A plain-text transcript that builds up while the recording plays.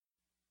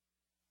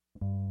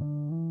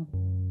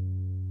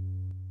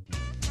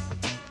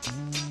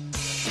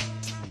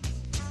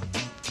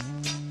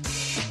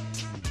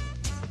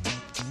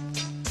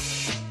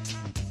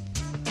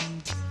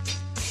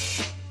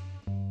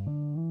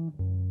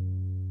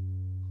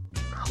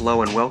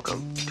Hello and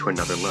welcome to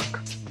Another Look,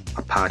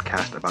 a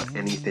podcast about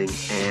anything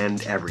and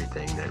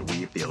everything that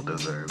we feel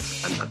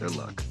deserves another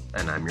look.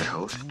 And I'm your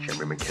host,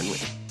 Jeremy McKinley.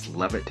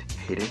 Love it,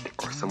 hate it,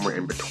 or somewhere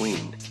in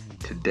between.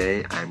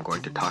 Today I'm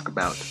going to talk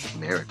about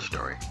Marriage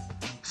Story.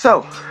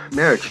 So,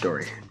 Marriage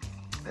Story.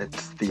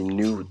 It's the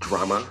new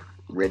drama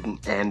written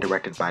and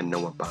directed by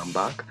Noah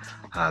Baumbach.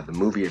 The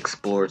movie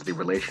explores the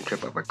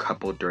relationship of a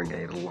couple during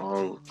a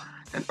long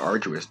and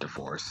arduous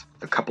divorce.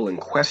 The couple in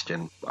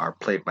question are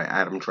played by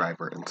Adam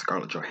Driver and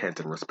Scarlett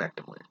Johansson,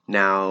 respectively.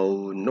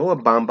 Now, Noah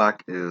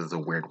Baumbach is a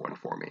weird one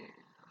for me.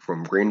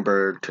 From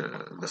Greenberg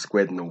to The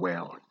Squid and the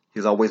Whale,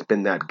 he's always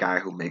been that guy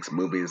who makes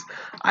movies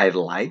I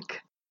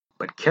like,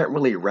 but can't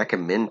really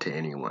recommend to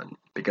anyone.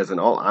 Because in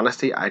all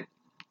honesty, I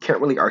can't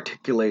really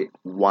articulate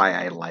why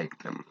I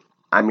like them.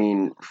 I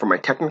mean, from a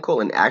technical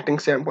and acting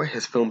standpoint,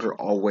 his films are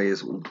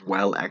always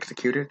well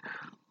executed,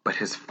 but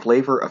his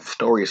flavor of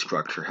story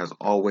structure has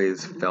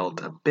always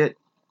felt a bit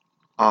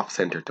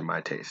off-center to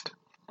my taste.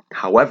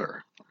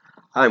 However,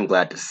 I'm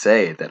glad to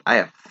say that I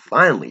have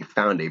finally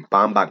found a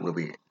Baumbach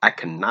movie I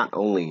can not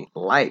only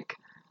like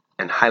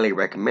and highly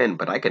recommend,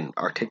 but I can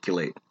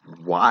articulate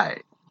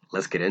why.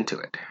 Let's get into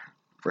it.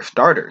 For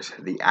starters,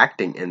 the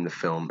acting in the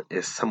film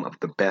is some of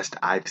the best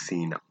I've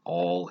seen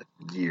all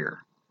year,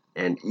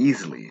 and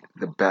easily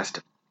the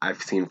best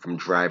I've seen from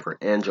Driver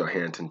and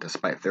Johansson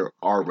despite their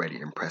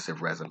already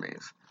impressive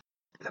resumes.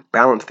 The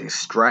balance they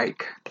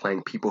strike,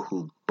 playing people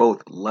who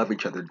both love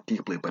each other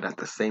deeply but at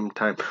the same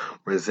time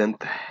resent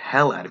the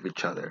hell out of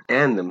each other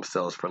and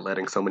themselves for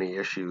letting so many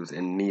issues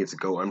and needs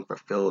go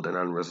unfulfilled and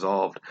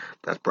unresolved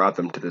that's brought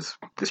them to this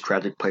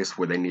tragic place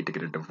where they need to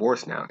get a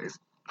divorce now, is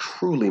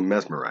truly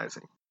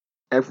mesmerizing.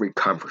 Every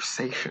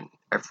conversation,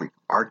 every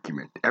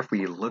argument,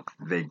 every look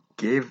they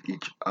give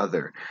each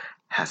other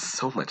has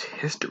so much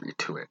history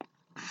to it.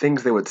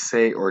 Things they would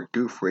say or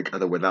do for each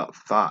other without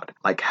thought,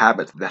 like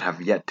habits that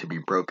have yet to be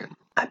broken.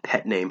 A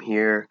pet name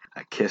here,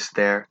 a kiss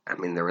there. I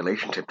mean, the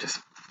relationship just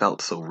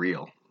felt so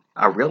real.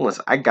 A realness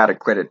I gotta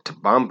credit to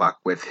Baumbach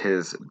with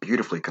his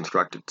beautifully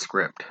constructed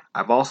script.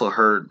 I've also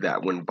heard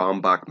that when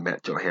Baumbach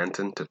met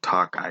Johansson to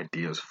talk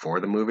ideas for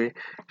the movie,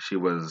 she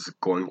was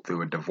going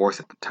through a divorce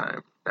at the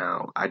time.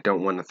 Now, I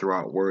don't want to throw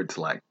out words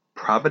like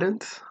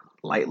providence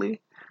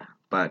lightly,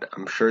 but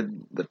I'm sure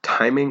the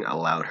timing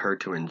allowed her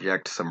to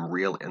inject some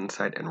real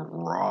insight and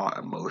raw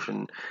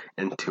emotion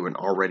into an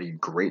already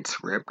great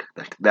script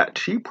that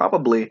she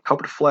probably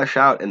helped flesh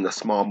out in the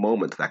small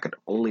moments that could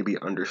only be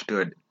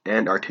understood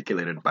and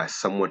articulated by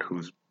someone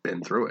who's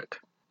been through it.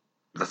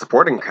 The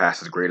supporting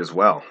cast is great as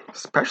well,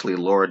 especially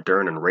Laura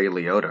Dern and Ray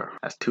Liotta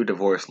as two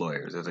divorce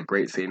lawyers. There's a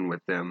great scene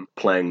with them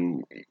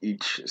playing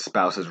each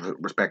spouse's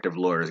respective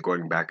lawyers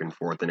going back and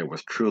forth, and it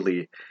was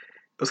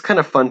kind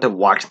of fun to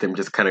watch them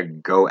just kind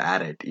of go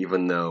at it,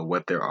 even though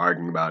what they're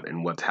arguing about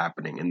and what's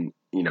happening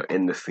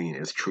in the scene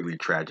is truly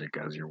tragic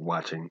as you're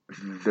watching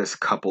this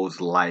couple's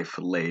life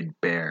laid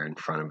bare in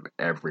front of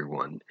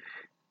everyone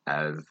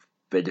as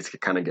they just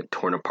kind of get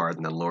torn apart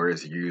and the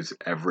lawyers use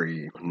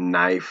every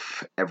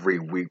knife, every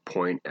weak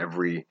point,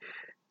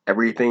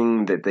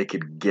 everything that they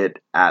could get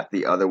at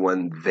the other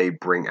one, they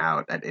bring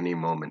out at any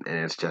moment.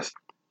 And it's just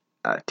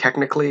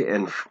technically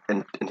and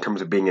in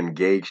terms of being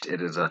engaged,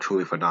 it is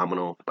truly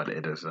phenomenal, but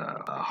it is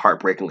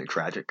heartbreakingly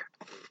tragic.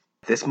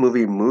 This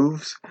movie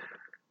moves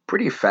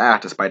pretty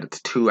fast despite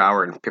its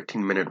 2-hour and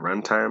 15-minute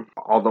runtime,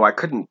 although I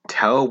couldn't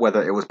tell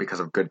whether it was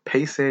because of good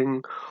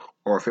pacing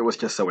or if it was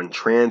just so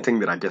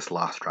entrancing that I just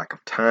lost track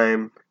of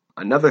time.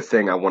 Another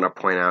thing I want to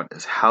point out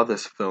is how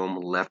this film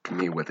left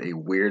me with a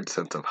weird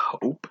sense of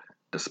hope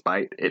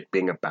despite it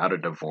being about a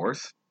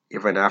divorce.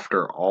 Even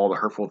after all the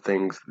hurtful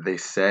things they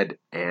said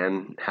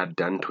and had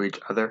done to each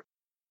other,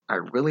 I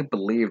really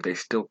believe they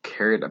still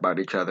cared about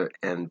each other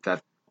and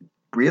that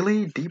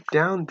really, deep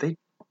down, they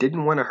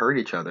didn't want to hurt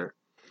each other.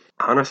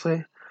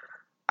 Honestly,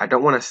 I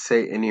don't want to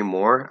say any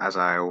more as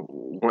I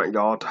want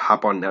y'all to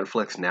hop on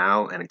Netflix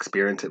now and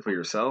experience it for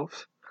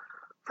yourselves.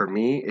 For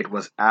me, it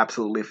was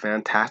absolutely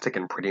fantastic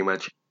in pretty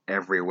much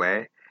every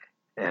way,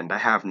 and I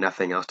have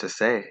nothing else to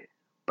say,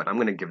 but I'm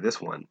going to give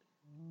this one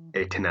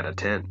a 10 out of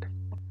 10.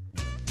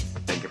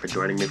 Thank you for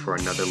joining me for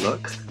Another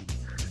Look.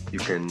 You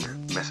can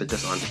message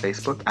us on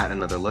Facebook at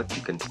Another Look.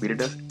 You can tweet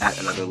at us at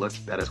Another Look.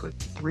 That is with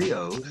 3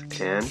 O's.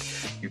 And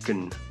you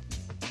can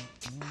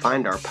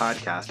find our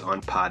podcast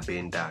on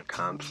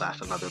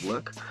podbean.com/Another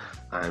Look.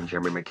 I'm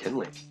Jeremy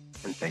McKinley,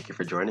 and thank you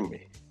for joining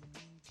me.